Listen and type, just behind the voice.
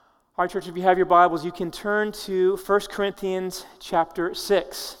All right, church, if you have your Bibles, you can turn to 1 Corinthians chapter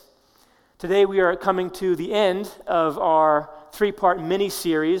 6. Today we are coming to the end of our three-part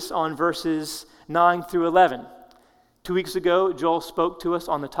mini-series on verses 9 through 11. 2 weeks ago, Joel spoke to us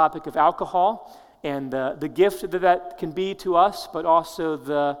on the topic of alcohol and the gift that can be to us, but also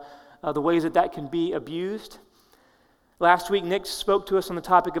the ways that can be abused. Last week, Nick spoke to us on the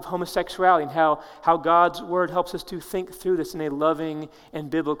topic of homosexuality and how God's word helps us to think through this in a loving and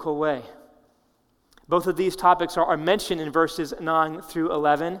biblical way. Both of these topics are mentioned in verses 9 through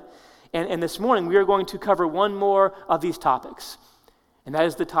 11. And this morning, we are going to cover one more of these topics, and that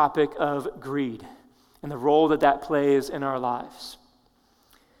is the topic of greed and the role that plays in our lives.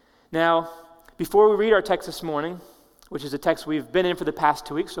 Now, before we read our text this morning, which is a text we've been in for the past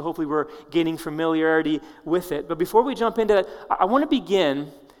 2 weeks, so hopefully we're gaining familiarity with it. But before we jump into that, I want to begin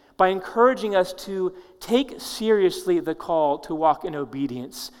by encouraging us to take seriously the call to walk in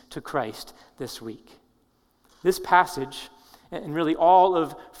obedience to Christ this week. This passage, and really all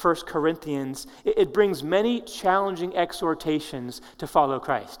of 1 Corinthians, it brings many challenging exhortations to follow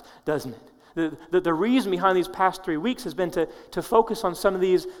Christ, doesn't it? The reason behind these past 3 weeks has been to focus on some of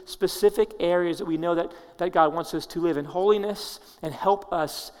these specific areas that we know that God wants us to live in holiness and help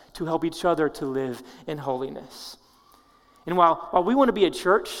us to help each other to live in holiness. And while we want to be a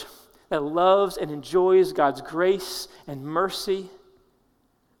church that loves and enjoys God's grace and mercy,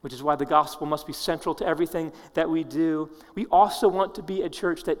 which is why the gospel must be central to everything that we do, we also want to be a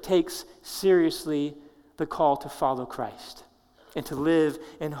church that takes seriously the call to follow Christ and to live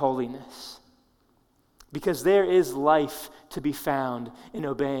in holiness. Because there is life to be found in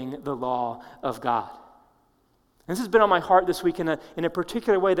obeying the law of God. And this has been on my heart this week in a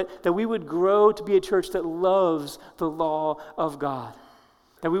particular way that we would grow to be a church that loves the law of God.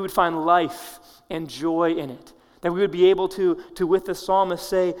 That we would find life and joy in it. That we would be able to with the psalmist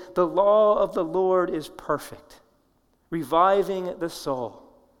say, the law of the Lord is perfect, reviving the soul.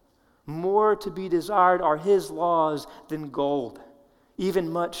 More to be desired are his laws than gold, even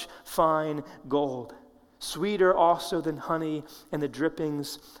much fine gold. Sweeter also than honey and the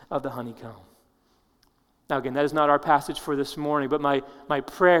drippings of the honeycomb. Now again, that is not our passage for this morning, but my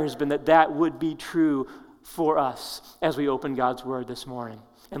prayer has been that would be true for us as we open God's word this morning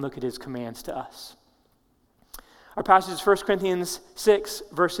and look at his commands to us. Our passage is 1 Corinthians 6,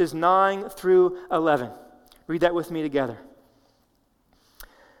 verses 9 through 11. Read that with me together.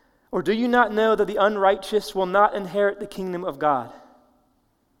 Or do you not know that the unrighteous will not inherit the kingdom of God?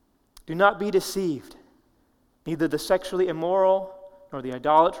 Do not be deceived. Neither the sexually immoral, nor the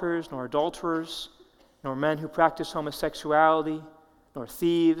idolaters, nor adulterers, nor men who practice homosexuality, nor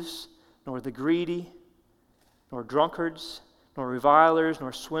thieves, nor the greedy, nor drunkards, nor revilers,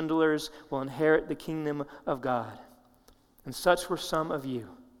 nor swindlers will inherit the kingdom of God. And such were some of you.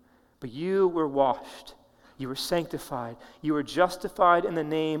 But you were washed, you were sanctified, you were justified in the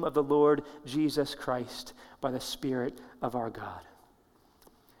name of the Lord Jesus Christ by the Spirit of our God.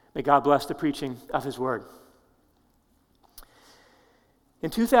 May God bless the preaching of his word. In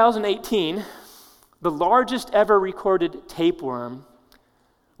 2018, the largest ever recorded tapeworm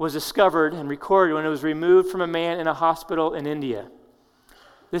was discovered and recorded when it was removed from a man in a hospital in India.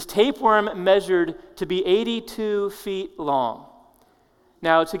 This tapeworm measured to be 82 feet long.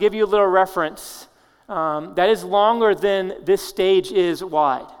 Now, to give you a little reference, that is longer than this stage is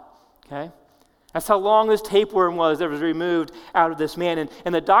wide, okay? That's how long this tapeworm was that was removed out of this man.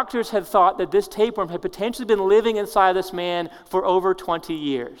 And the doctors had thought that this tapeworm had potentially been living inside this man for over 20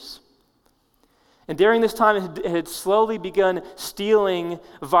 years. And during this time, it had slowly begun stealing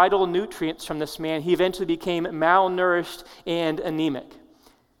vital nutrients from this man. He eventually became malnourished and anemic.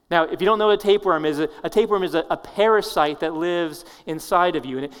 Now, if you don't know what a tapeworm is a parasite that lives inside of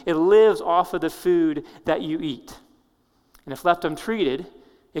you. And it lives off of the food that you eat. And if left untreated,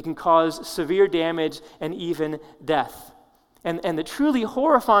 it can cause severe damage and even death. And the truly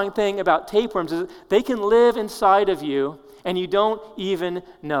horrifying thing about tapeworms is they can live inside of you and you don't even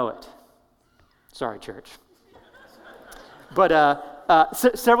know it. Sorry, church. But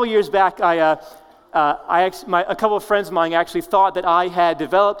several years back, a couple of friends of mine actually thought that I had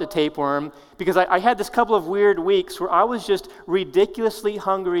developed a tapeworm because I had this couple of weird weeks where I was just ridiculously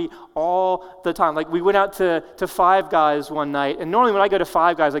hungry all the time. Like we went out to Five Guys one night, and normally when I go to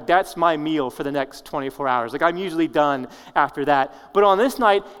Five Guys, like that's my meal for the next 24 hours. Like I'm usually done after that. But on this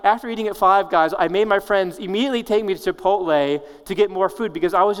night, after eating at Five Guys, I made my friends immediately take me to Chipotle to get more food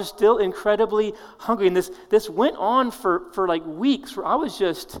because I was just still incredibly hungry. And this went on for like weeks where I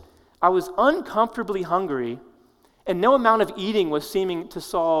was uncomfortably hungry, and no amount of eating was seeming to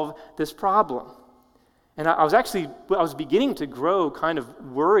solve this problem. And I was beginning to grow kind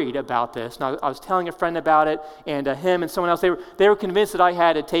of worried about this. And I was telling a friend about it, and him and someone else, they were convinced that I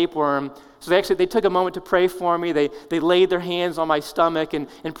had a tapeworm. So they took a moment to pray for me. They laid their hands on my stomach and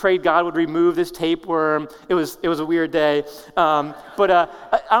prayed God would remove this tapeworm. It was a weird day. But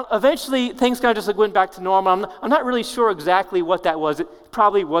eventually things kind of just went back to normal. I'm not really sure exactly what that was. It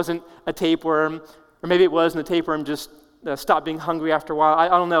probably wasn't a tapeworm, or maybe it was, and the tapeworm just stop being hungry after a while. I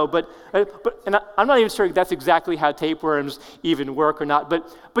don't know, but I'm not even sure that's exactly how tapeworms even work or not.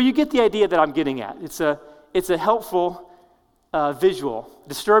 But you get the idea that I'm getting at. It's a helpful visual,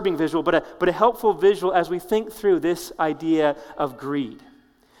 disturbing visual, but a helpful visual as we think through this idea of greed.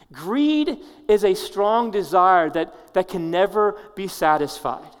 Greed is a strong desire that can never be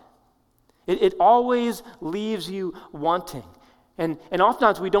satisfied. It always leaves you wanting, and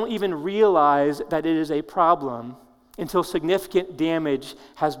oftentimes we don't even realize that it is a problem until significant damage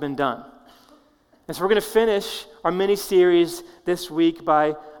has been done. And so we're going to finish our mini-series this week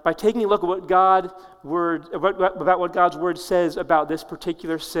by taking a look at what God's Word says about this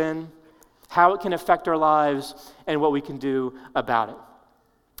particular sin, how it can affect our lives, and what we can do about it.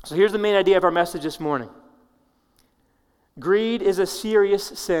 So here's the main idea of our message this morning. Greed is a serious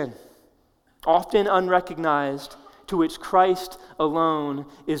sin, often unrecognized, to which Christ alone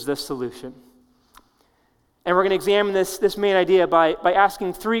is the solution. And we're going to examine this main idea by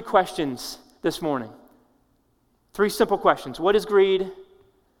asking 3 questions this morning. 3 simple questions. What is greed?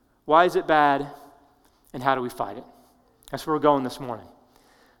 Why is it bad? And how do we fight it? That's where we're going this morning.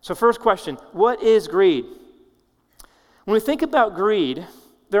 So first question, what is greed? When we think about greed,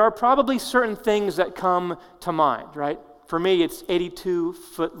 there are probably certain things that come to mind, right? For me, it's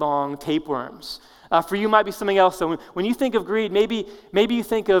 82-foot-long tapeworms. For you, it might be something else. So when you think of greed, maybe you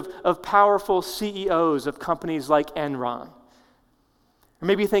think of powerful CEOs of companies like Enron. Or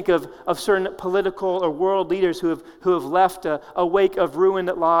maybe you think of certain political or world leaders who have left a wake of ruined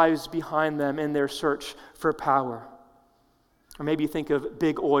lives behind them in their search for power. Or maybe you think of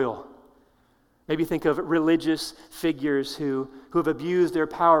big oil. Maybe you think of religious figures who have abused their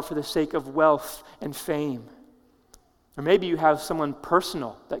power for the sake of wealth and fame. Or maybe you have someone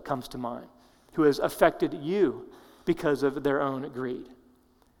personal that comes to mind who has affected you because of their own greed.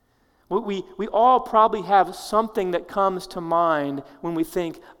 We all probably have something that comes to mind when we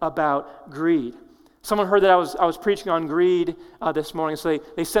think about greed. Someone heard that I was preaching on greed this morning, so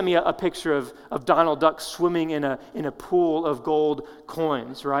they sent me a picture of Donald Duck swimming in a pool of gold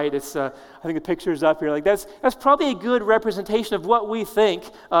coins, right? It's I think the picture's up here. Like that's probably a good representation of what we think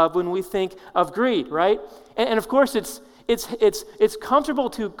of when we think of greed, right? And of course it's comfortable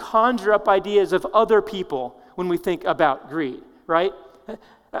to conjure up ideas of other people when we think about greed, right?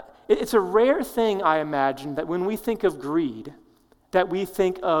 It's a rare thing, I imagine, that when we think of greed, that we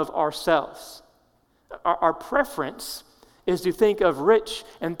think of ourselves. Our preference is to think of rich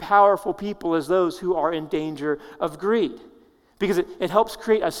and powerful people as those who are in danger of greed, because it helps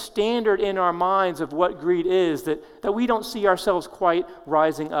create a standard in our minds of what greed is that we don't see ourselves quite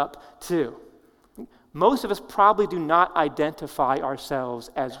rising up to. Most of us probably do not identify ourselves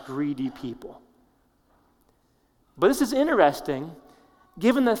as greedy people. But this is interesting,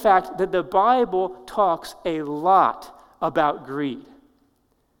 given the fact that the Bible talks a lot about greed.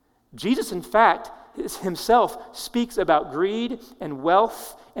 Jesus, in fact, himself speaks about greed and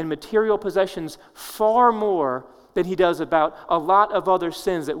wealth and material possessions far more than he does about a lot of other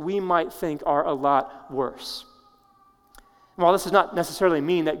sins that we might think are a lot worse. While this does not necessarily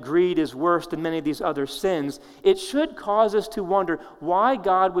mean that greed is worse than many of these other sins, it should cause us to wonder why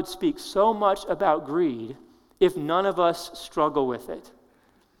God would speak so much about greed if none of us struggle with it.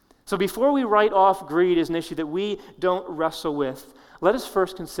 So before we write off greed as an issue that we don't wrestle with, let us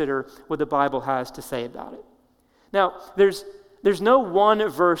first consider what the Bible has to say about it. Now, there's no one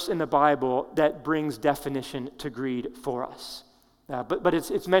verse in the Bible that brings definition to greed for us. But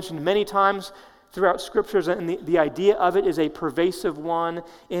it's mentioned many times throughout Scriptures, and the idea of it is a pervasive one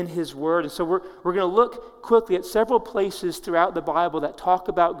in His Word. And so we're going to look quickly at several places throughout the Bible that talk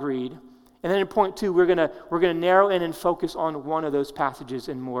about greed. And then in point 2, we're going to narrow in and focus on one of those passages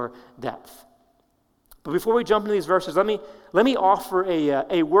in more depth. But before we jump into these verses, let me offer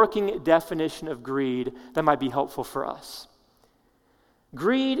a working definition of greed that might be helpful for us.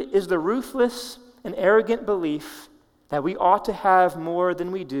 Greed is the ruthless and arrogant belief that we ought to have more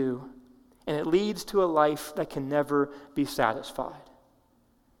than we do, and it leads to a life that can never be satisfied.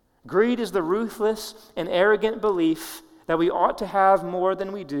 Greed is the ruthless and arrogant belief that we ought to have more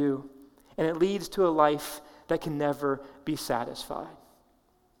than we do, and it leads to a life that can never be satisfied.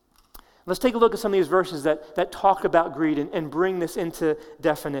 Let's take a look at some of these verses that talk about greed and bring this into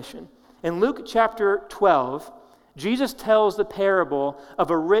definition. In Luke chapter 12, Jesus tells the parable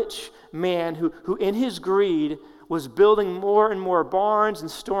of a rich man who in his greed was building more and more barns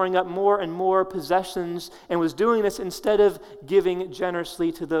and storing up more and more possessions, and was doing this instead of giving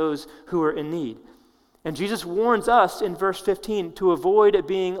generously to those who are in need. And Jesus warns us in verse 15 to avoid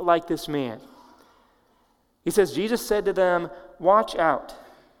being like this man. He says, Jesus said to them, "Watch out.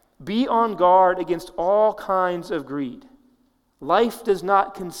 Be on guard against all kinds of greed. Life does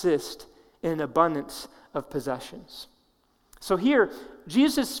not consist in an abundance of possessions." So here,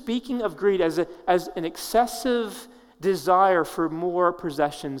 Jesus is speaking of greed as an excessive desire for more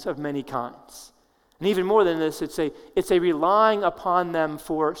possessions of many kinds. And even more than this, it's a relying upon them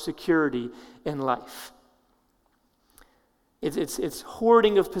for security in life. It's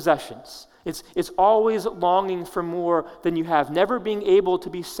hoarding of possessions. It's always longing for more than you have, never being able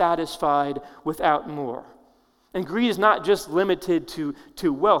to be satisfied without more. And greed is not just limited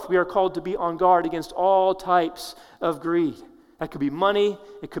to wealth. We are called to be on guard against all types of greed. That could be money,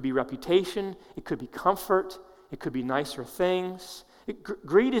 it could be reputation, it could be comfort, it could be nicer things.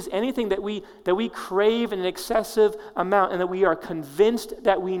 Greed is anything that we crave in an excessive amount and that we are convinced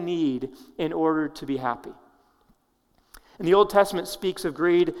that we need in order to be happy. And the Old Testament speaks of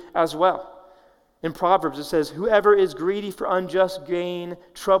greed as well. In Proverbs it says, "Whoever is greedy for unjust gain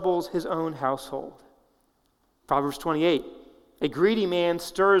troubles his own household." Proverbs 28, "A greedy man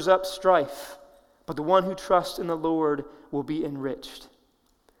stirs up strife, but the one who trusts in the Lord will be enriched."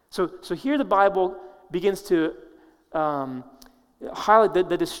 So here the Bible begins to highlight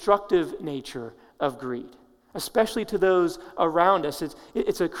the destructive nature of greed, especially to those around us.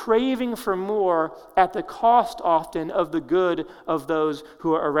 It's a craving for more at the cost often of the good of those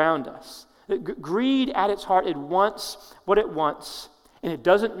who are around us. Greed at its heart, it wants what it wants, and it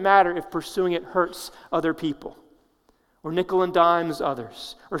doesn't matter if pursuing it hurts other people, or nickel and dimes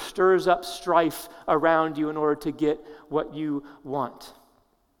others, or stirs up strife around you in order to get what you want.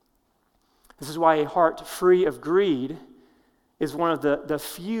 This is why a heart free of greed is one of the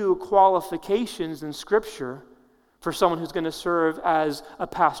few qualifications in Scripture for someone who's going to serve as a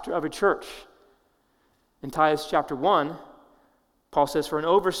pastor of a church. In Titus chapter 1, Paul says, "For an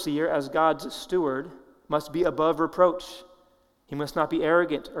overseer, as God's steward, must be above reproach. He must not be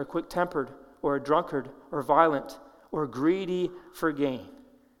arrogant or quick-tempered or a drunkard or violent or greedy for gain."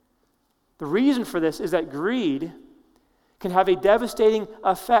 The reason for this is that greed can have a devastating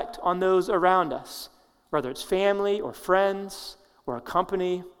effect on those around us, whether it's family or friends or a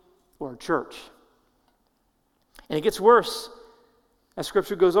company or a church. And it gets worse. As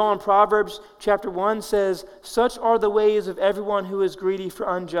Scripture goes on, Proverbs chapter 1 says, "Such are the ways of everyone who is greedy for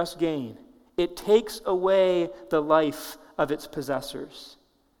unjust gain. It takes away the life of its possessors."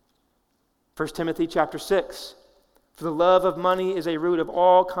 1 Timothy chapter 6, "For the love of money is a root of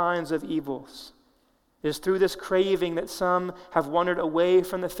all kinds of evils. It is through this craving that some have wandered away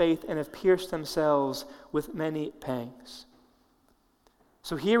from the faith and have pierced themselves with many pangs."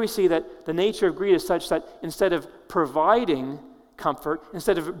 So here we see that the nature of greed is such that instead of providing comfort,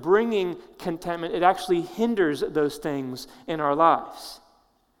 instead of bringing contentment, it actually hinders those things in our lives.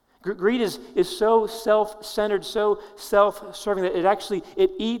 Greed is so self-centered, so self-serving that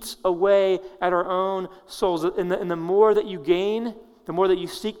it eats away at our own souls. And the more that you gain, the more that you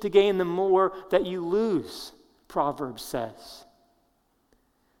seek to gain, the more that you lose, Proverbs says.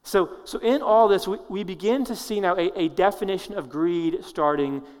 So in all this, we begin to see now a definition of greed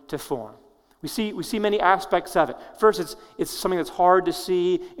starting to form. We see many aspects of it. First, it's something that's hard to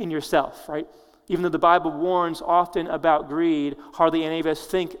see in yourself, right? Even though the Bible warns often about greed, hardly any of us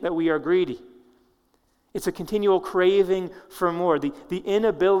think that we are greedy. It's a continual craving for more, the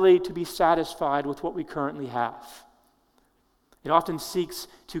inability to be satisfied with what we currently have. It often seeks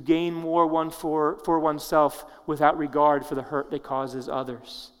to gain more for oneself without regard for the hurt that causes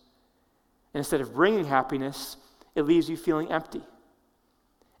others. And instead of bringing happiness, it leaves you feeling empty.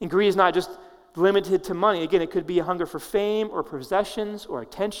 And greed is not just limited to money. Again, it could be a hunger for fame or possessions or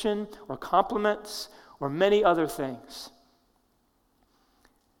attention or compliments or many other things.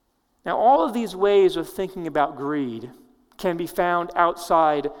 Now, all of these ways of thinking about greed can be found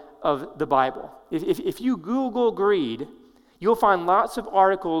outside of the Bible. If you Google greed, you'll find lots of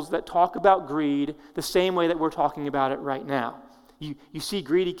articles that talk about greed the same way that we're talking about it right now. You see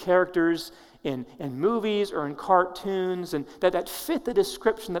greedy characters in movies or in cartoons, and that fit the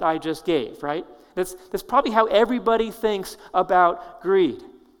description that I just gave, right? That's probably how everybody thinks about greed.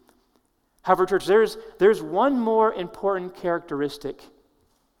 However, church, there's one more important characteristic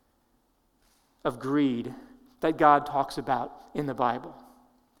of greed that God talks about in the Bible.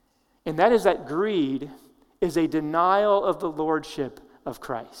 And that is that greed is a denial of the lordship of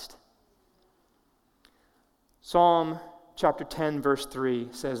Christ. Psalm chapter 10, verse 3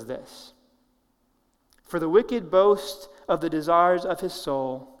 says this: "For the wicked boasts of the desires of his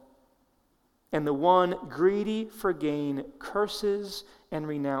soul, and the one greedy for gain curses and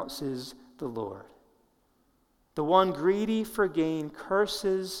renounces the Lord." The one greedy for gain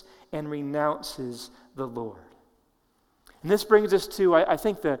curses and renounces the Lord. And this brings us to, I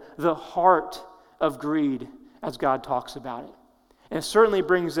think, the heart of greed as God talks about it. And it certainly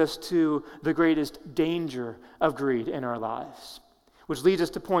brings us to the greatest danger of greed in our lives, which leads us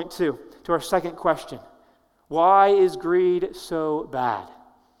to point two, to our second question. Why is greed so bad?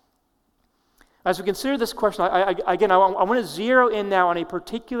 As we consider this question, I want to zero in now on a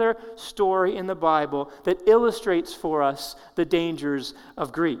particular story in the Bible that illustrates for us the dangers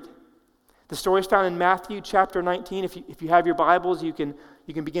of greed. The story is found in Matthew chapter 19. If you have your Bibles, you can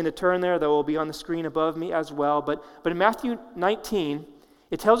begin to turn there. That will be on the screen above me as well. But in Matthew 19,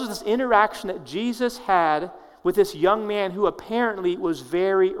 it tells us this interaction that Jesus had with this young man who apparently was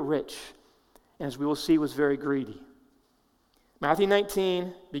very rich, and as we will see, was very greedy. Matthew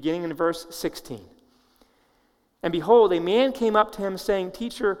 19, beginning in verse 16. "And behold, a man came up to him, saying,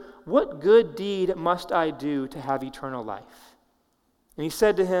 'Teacher, what good deed must I do to have eternal life?' And he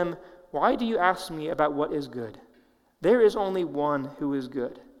said to him, 'Why do you ask me about what is good? There is only one who is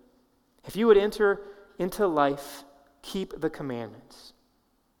good. If you would enter into life, keep the commandments.'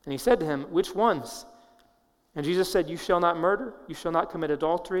 And he said to him, 'Which ones?' And Jesus said, 'You shall not murder, you shall not commit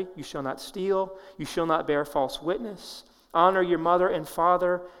adultery, you shall not steal, you shall not bear false witness, honor your mother and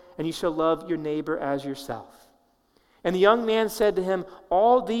father, and you shall love your neighbor as yourself.' And the young man said to him,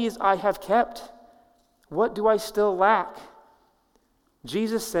 'All these I have kept. What do I still lack?'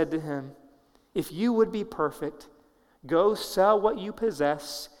 Jesus said to him, 'If you would be perfect, go sell what you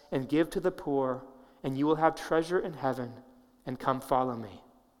possess and give to the poor, and you will have treasure in heaven, and come follow me.'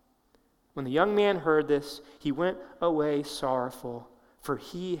 When the young man heard this, he went away sorrowful, for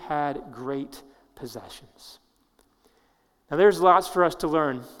he had great possessions." Now there's lots for us to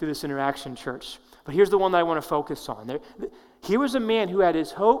learn through this interaction, church. But here's the one that I want to focus on. Here was a man who had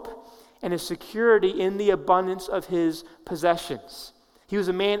his hope and his security in the abundance of his possessions. He was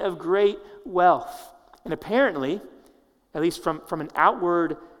a man of great wealth. And apparently, at least from an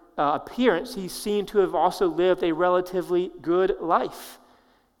outward appearance, he seemed to have also lived a relatively good life.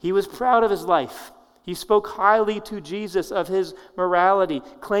 He was proud of his life. He spoke highly to Jesus of his morality,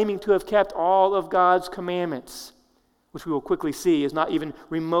 claiming to have kept all of God's commandments, which we will quickly see is not even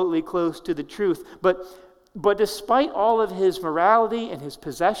remotely close to the truth. But despite all of his morality and his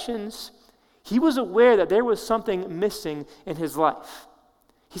possessions, he was aware that there was something missing in his life.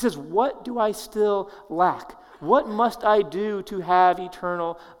 He says, "What do I still lack? What must I do to have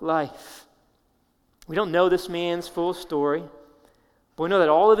eternal life?" We don't know this man's full story, but we know that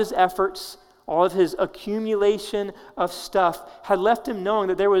all of his efforts, all of his accumulation of stuff had left him knowing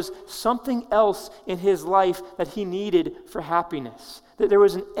that there was something else in his life that he needed for happiness, that there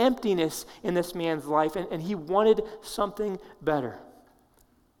was an emptiness in this man's life, and he wanted something better.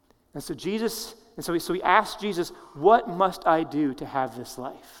 And so he asked Jesus, "What must I do to have this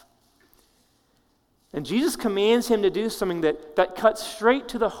life?" And Jesus commands him to do something that cuts straight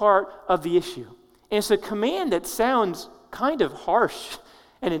to the heart of the issue. And it's a command that sounds kind of harsh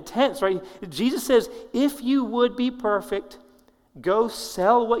and intense, right? Jesus says, "If you would be perfect, go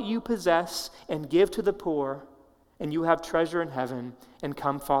sell what you possess and give to the poor, and you have treasure in heaven, and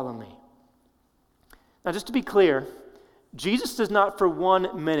come follow me." Now, just to be clear, Jesus does not for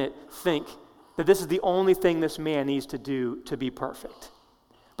 1 minute think that this is the only thing this man needs to do to be perfect.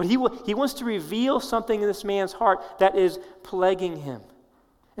 But he wants to reveal something in this man's heart that is plaguing him.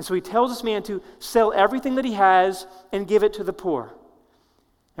 And so he tells this man to sell everything that he has and give it to the poor.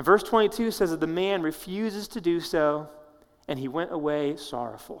 And verse 22 says that the man refuses to do so, and he went away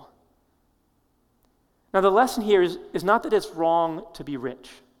sorrowful. Now the lesson here is not that it's wrong to be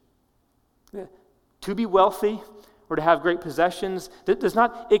rich. To be wealthy or to have great possessions, that does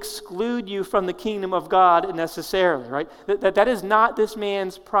not exclude you from the kingdom of God necessarily, right? That is not this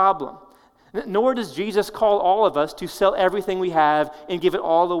man's problem. Nor does Jesus call all of us to sell everything we have and give it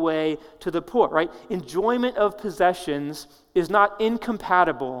all away to the poor, right? Enjoyment of possessions is not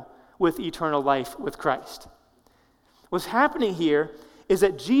incompatible with eternal life with Christ. What's happening here is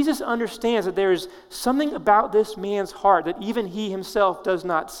that Jesus understands that there is something about this man's heart that even he himself does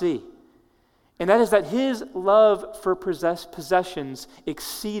not see. And that is that his love for possessions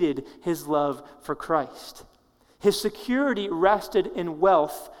exceeded his love for Christ. His security rested in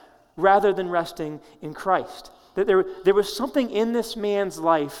wealth rather than resting in Christ. That there was something in this man's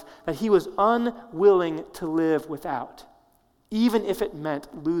life that he was unwilling to live without, even if it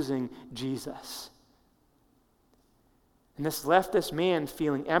meant losing Jesus. And this left this man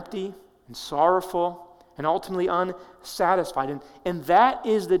feeling empty and sorrowful and ultimately unsatisfied. And that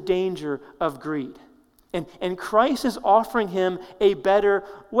is the danger of greed. And Christ is offering him a better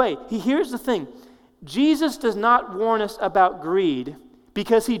way. Here's the thing. Jesus does not warn us about greed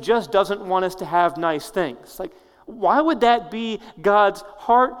because he just doesn't want us to have nice things. Like, why would that be God's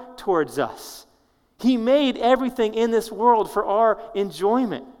heart towards us? He made everything in this world for our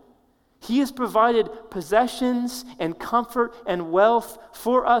enjoyment. He has provided possessions and comfort and wealth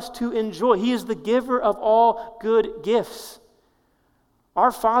for us to enjoy. He is the giver of all good gifts.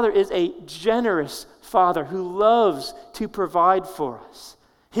 Our Father is a generous Father who loves to provide for us.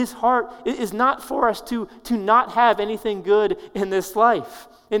 His heart is not for us to not have anything good in this life.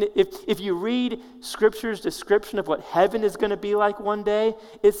 And if you read Scripture's description of what heaven is going to be like one day,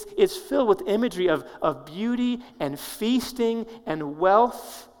 it's filled with imagery of beauty and feasting and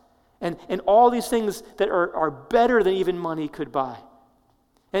wealth and all these things that are better than even money could buy.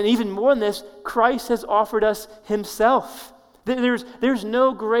 And even more than this, Christ has offered us himself. There's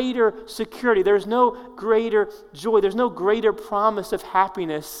no greater security. There's no greater joy. There's no greater promise of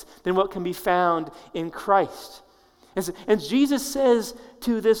happiness than what can be found in Christ. And Jesus says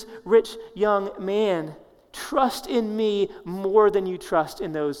to this rich young man, trust in me more than you trust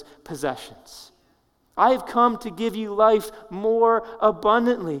in those possessions. I have come to give you life more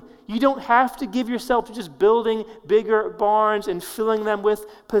abundantly. You don't have to give yourself to just building bigger barns and filling them with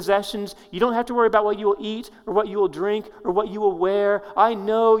possessions. You don't have to worry about what you will eat or what you will drink or what you will wear. I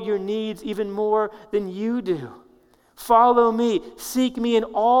know your needs even more than you do. Follow me, seek me, and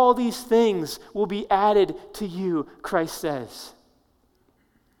all these things will be added to you, Christ says.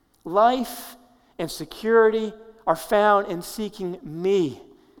 Life and security are found in seeking me,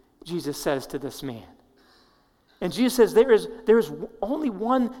 Jesus says to this man. And Jesus says there is only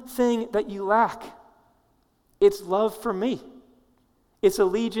one thing that you lack. It's love for me. It's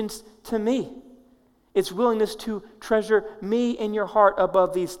allegiance to me. It's willingness to treasure me in your heart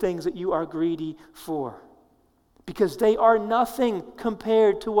above these things that you are greedy for. Because they are nothing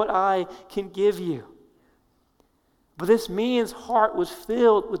compared to what I can give you. But this man's heart was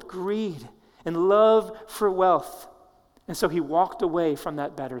filled with greed and love for wealth. And so he walked away from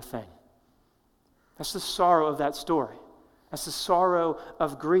that better thing. That's the sorrow of that story. That's the sorrow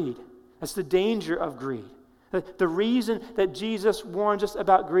of greed. That's the danger of greed. The reason that Jesus warns us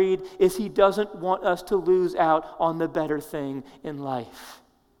about greed is he doesn't want us to lose out on the better thing in life.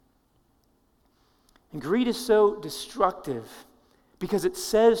 And greed is so destructive because it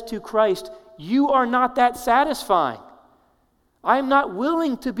says to Christ, you are not that satisfying. I am not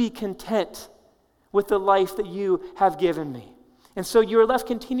willing to be content with the life that you have given me. And so you are left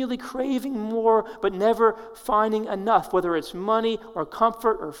continually craving more, but never finding enough, whether it's money or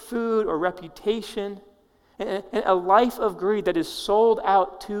comfort or food or reputation. And a life of greed that is sold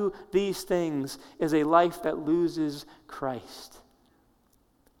out to these things is a life that loses Christ.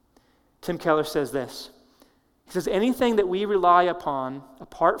 Tim Keller says this. He says, anything that we rely upon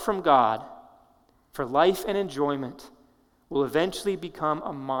apart from God for life and enjoyment will eventually become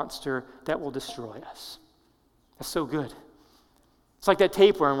a monster that will destroy us. That's so good. It's like that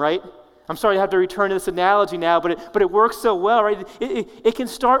tapeworm, right? I'm sorry to have to return to this analogy now, but it works so well, right? It can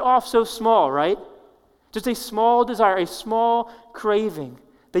start off so small, right? Just a small desire, a small craving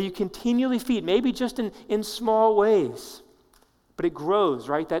that you continually feed, maybe just in small ways. But it grows,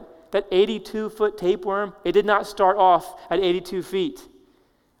 right? That 82-foot tapeworm, it did not start off at 82 feet.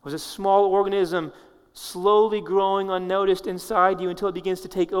 It was a small organism slowly growing unnoticed inside you until it begins to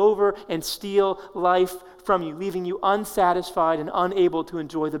take over and steal life from you, leaving you unsatisfied and unable to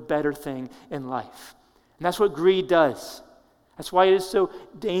enjoy the better thing in life. And that's what greed does. That's why it is so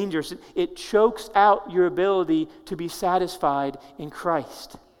dangerous. It chokes out your ability to be satisfied in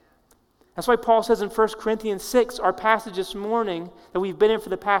Christ. That's why Paul says in 1 Corinthians 6, our passage this morning that we've been in for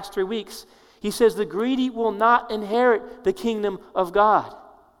the past 3 weeks, he says the greedy will not inherit the kingdom of God.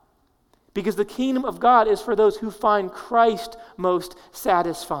 Because the kingdom of God is for those who find Christ most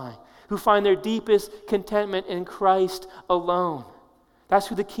satisfying, who find their deepest contentment in Christ alone. That's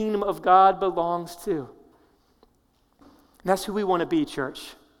who the kingdom of God belongs to. And that's who we want to be, church.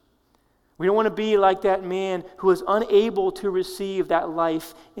 We don't want to be like that man who is unable to receive that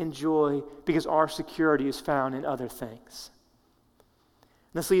life and joy because our security is found in other things.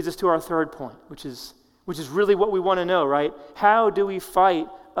 And this leads us to our third point, which is really what we want to know, right? How do we fight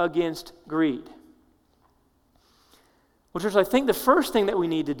against greed? Well, church, I think the first thing that we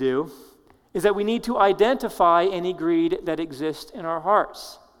need to do is that we need to identify any greed that exists in our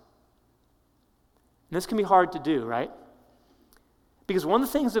hearts. And this can be hard to do, right? Because one of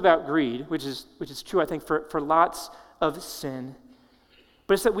the things about greed, which is true, I think, for lots of sin,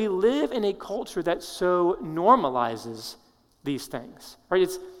 but it's that we live in a culture that so normalizes these things, right?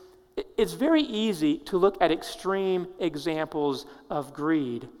 It's very easy to look at extreme examples of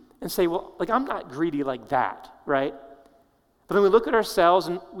greed and say, well, like, I'm not greedy like that, right? But then we look at ourselves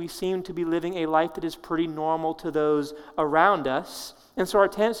and we seem to be living a life that is pretty normal to those around us. And so our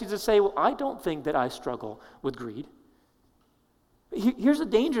tendency is to say, well, I don't think that I struggle with greed. Here's the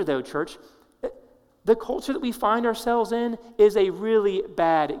danger, though, church. The culture that we find ourselves in is a really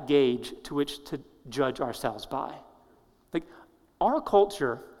bad gauge to which to judge ourselves by. Like, our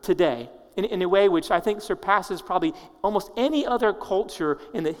culture today, in a way which I think surpasses probably almost any other culture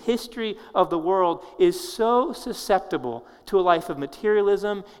in the history of the world, is so susceptible to a life of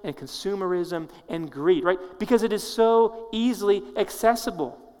materialism and consumerism and greed, right? Because it is so easily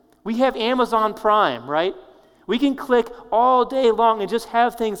accessible. We have Amazon Prime, right? We can click all day long and just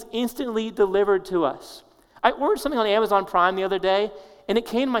have things instantly delivered to us. I ordered something on Amazon Prime the other day, and it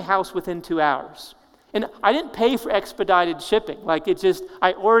came to my house within 2 hours. And I didn't pay for expedited shipping. Like,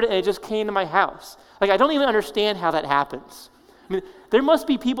 I ordered it and it just came to my house. Like, I don't even understand how that happens. I mean, there must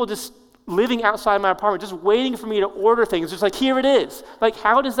be people just living outside my apartment, just waiting for me to order things. Just like, here it is. Like,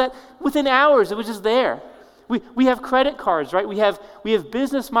 how does that, within hours, it was just there. We have credit cards, right? We have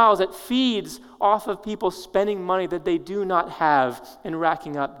business miles that feeds off of people spending money that they do not have and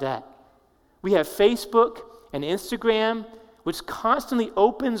racking up debt. We have Facebook and Instagram, which constantly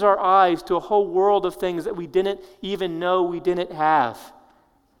opens our eyes to a whole world of things that we didn't even know we didn't have.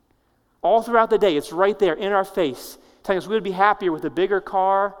 All throughout the day, it's right there in our face, telling us we would be happier with a bigger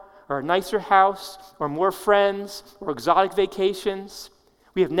car or a nicer house or more friends or exotic vacations.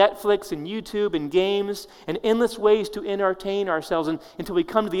 We have Netflix and YouTube and games and endless ways to entertain ourselves until we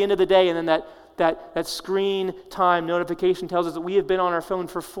come to the end of the day, and then that screen time notification tells us that we have been on our phone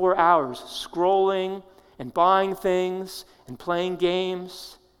for 4 hours, scrolling and buying things and playing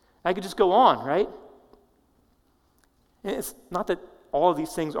games. I could just go on, right? And it's not that all of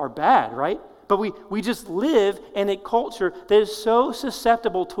these things are bad, right? But we just live in a culture that is so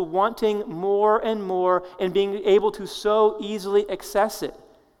susceptible to wanting more and more and being able to so easily access it.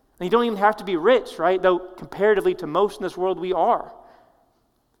 And you don't even have to be rich, right? Though comparatively to most in this world, we are.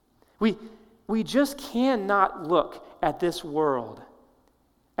 We just cannot look at this world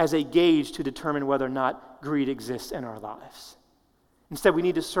as a gauge to determine whether or not greed exists in our lives. Instead, we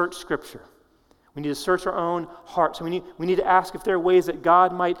need to search Scripture. We need to search our own hearts. We need to ask if there are ways that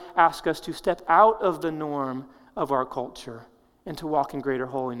God might ask us to step out of the norm of our culture and to walk in greater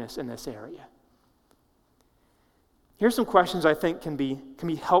holiness in this area. Here's some questions I think can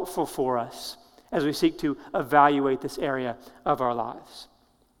be helpful for us as we seek to evaluate this area of our lives.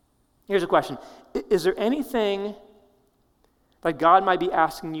 Here's a question. Is there anything that God might be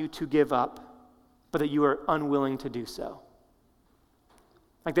asking you to give up, but that you are unwilling to do so?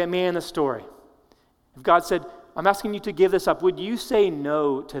 Like that man in the story. If God said, I'm asking you to give this up, would you say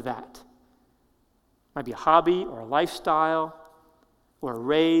no to that? It might be a hobby or a lifestyle or a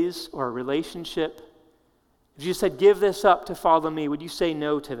raise or a relationship. If you said, give this up to follow me, would you say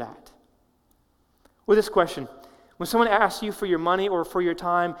no to that? Or this question, when someone asks you for your money or for your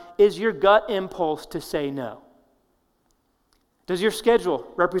time, is your gut impulse to say no? Does your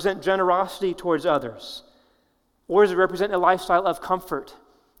schedule represent generosity towards others? Or does it represent a lifestyle of comfort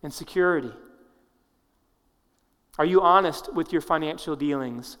and security? Are you honest with your financial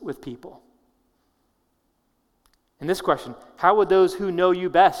dealings with people? And this question, how would those who know you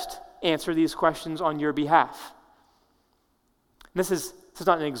best answer these questions on your behalf? And this is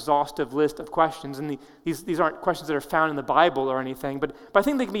not an exhaustive list of questions, and these aren't questions that are found in the Bible or anything, but I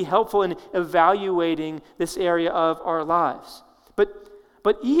think they can be helpful in evaluating this area of our lives.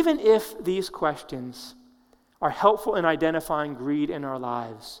 But even if these questions are helpful in identifying greed in our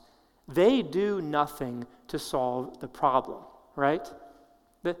lives, they do nothing to solve the problem, right?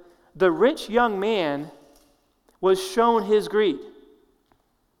 The rich young man was shown his greed,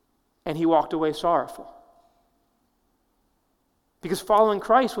 and he walked away sorrowful. Because following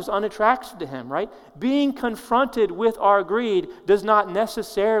Christ was unattractive to him, right? Being confronted with our greed does not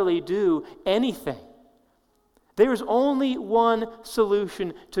necessarily do anything. There is only one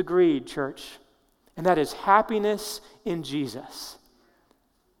solution to greed, church, and that is happiness in Jesus.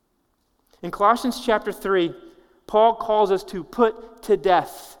 In Colossians chapter 3, Paul calls us to put to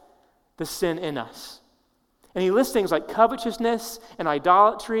death the sin in us. And he lists things like covetousness and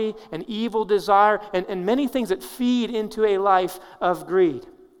idolatry and evil desire and many things that feed into a life of greed.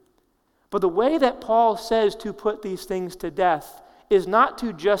 But the way that Paul says to put these things to death is not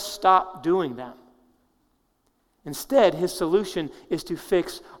to just stop doing them. Instead, his solution is to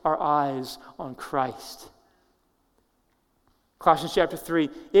fix our eyes on Christ. Colossians chapter 3,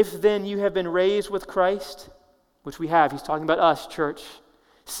 if then you have been raised with Christ, which we have, he's talking about us, church,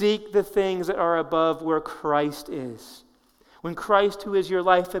 seek the things that are above where Christ is. When Christ, who is your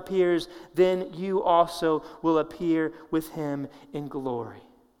life, appears, then you also will appear with him in glory.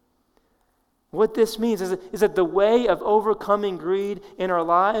 What this means is that the way of overcoming greed in our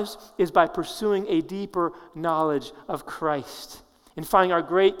lives is by pursuing a deeper knowledge of Christ and finding our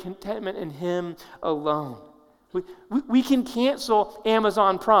great contentment in him alone. We can cancel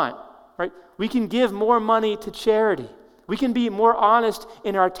Amazon Prime, right? We can give more money to charity. We can be more honest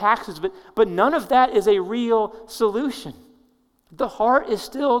in our taxes, but none of that is a real solution. The heart is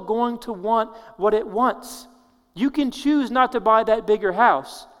still going to want what it wants. You can choose not to buy that bigger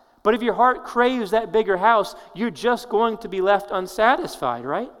house, but if your heart craves that bigger house, you're just going to be left unsatisfied,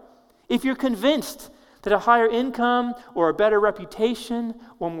 right? If you're convinced that a higher income or a better reputation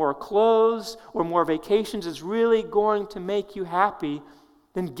or more clothes or more vacations is really going to make you happy,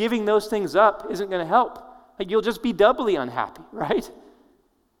 then giving those things up isn't going to help. You'll just be doubly unhappy, right?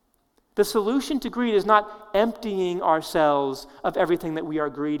 The solution to greed is not emptying ourselves of everything that we are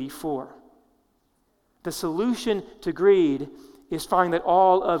greedy for. The solution to greed is finding that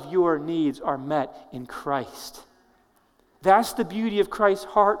all of your needs are met in Christ. That's the beauty of Christ's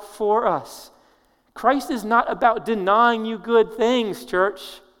heart for us. Christ is not about denying you good things, church.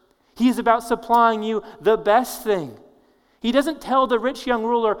 He's about supplying you the best thing. He doesn't tell the rich young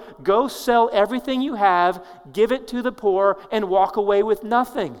ruler, go sell everything you have, give it to the poor, and walk away with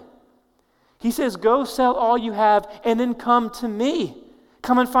nothing. He says, go sell all you have and then come to me.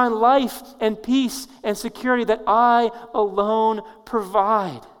 Come and find life and peace and security that I alone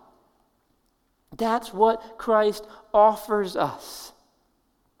provide. That's what Christ offers us.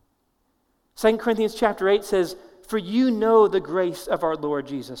 2 Corinthians chapter 8 says, for you know the grace of our Lord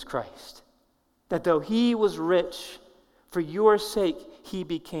Jesus Christ, that though he was rich, for your sake he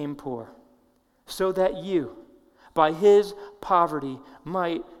became poor, so that you, by his poverty,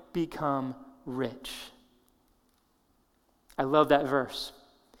 might become rich. I love that verse.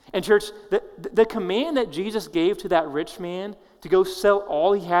 And church, the command that Jesus gave to that rich man to go sell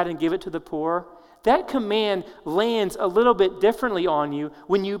all he had and give it to the poor, that command lands a little bit differently on you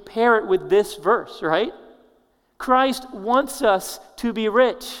when you pair it with this verse, right? Christ wants us to be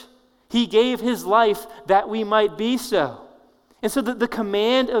rich. He gave his life that we might be so. And so the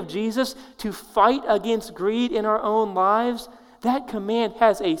command of Jesus to fight against greed in our own lives, that command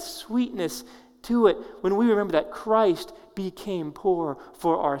has a sweetness to it when we remember that Christ became poor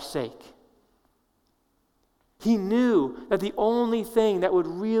for our sake. He knew that the only thing that would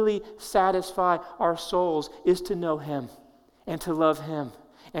really satisfy our souls is to know him and to love him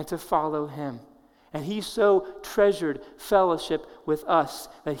and to follow him. And he so treasured fellowship with us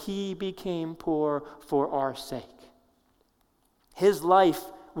that he became poor for our sake. His life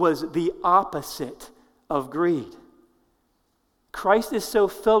was the opposite of greed. Christ is so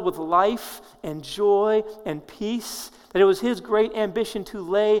filled with life and joy and peace that it was his great ambition to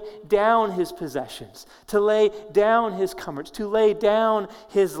lay down his possessions, to lay down his comforts, to lay down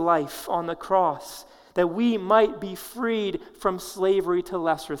his life on the cross, that we might be freed from slavery to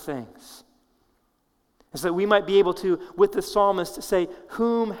lesser things. And so that we might be able to, with the psalmist, say,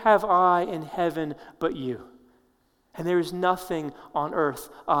 whom have I in heaven but you? And there is nothing on earth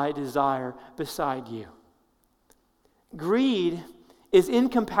I desire beside you. Greed is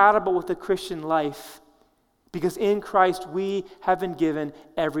incompatible with the Christian life because in Christ we have been given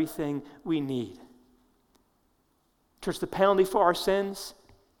everything we need. Church, the penalty for our sins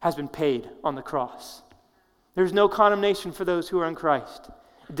has been paid on the cross. There's no condemnation for those who are in Christ.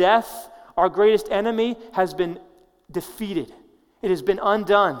 Death, our greatest enemy, has been defeated. It has been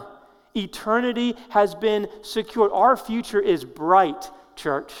undone. Eternity has been secured. Our future is bright,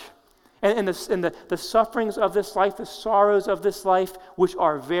 church. And the sufferings of this life, the sorrows of this life, which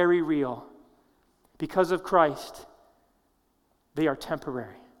are very real, because of Christ, they are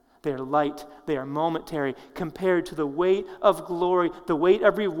temporary. They are light. They are momentary compared to the weight of glory, the weight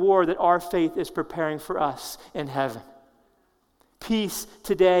of reward that our faith is preparing for us in heaven. Peace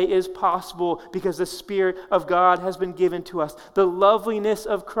today is possible because the Spirit of God has been given to us. The loveliness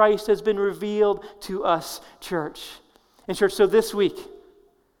of Christ has been revealed to us, church. And church, so this week,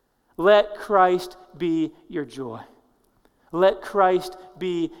 let Christ be your joy. Let Christ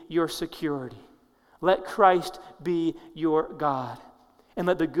be your security. Let Christ be your God. And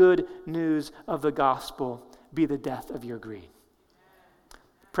let the good news of the gospel be the death of your greed.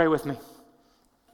 Pray with me.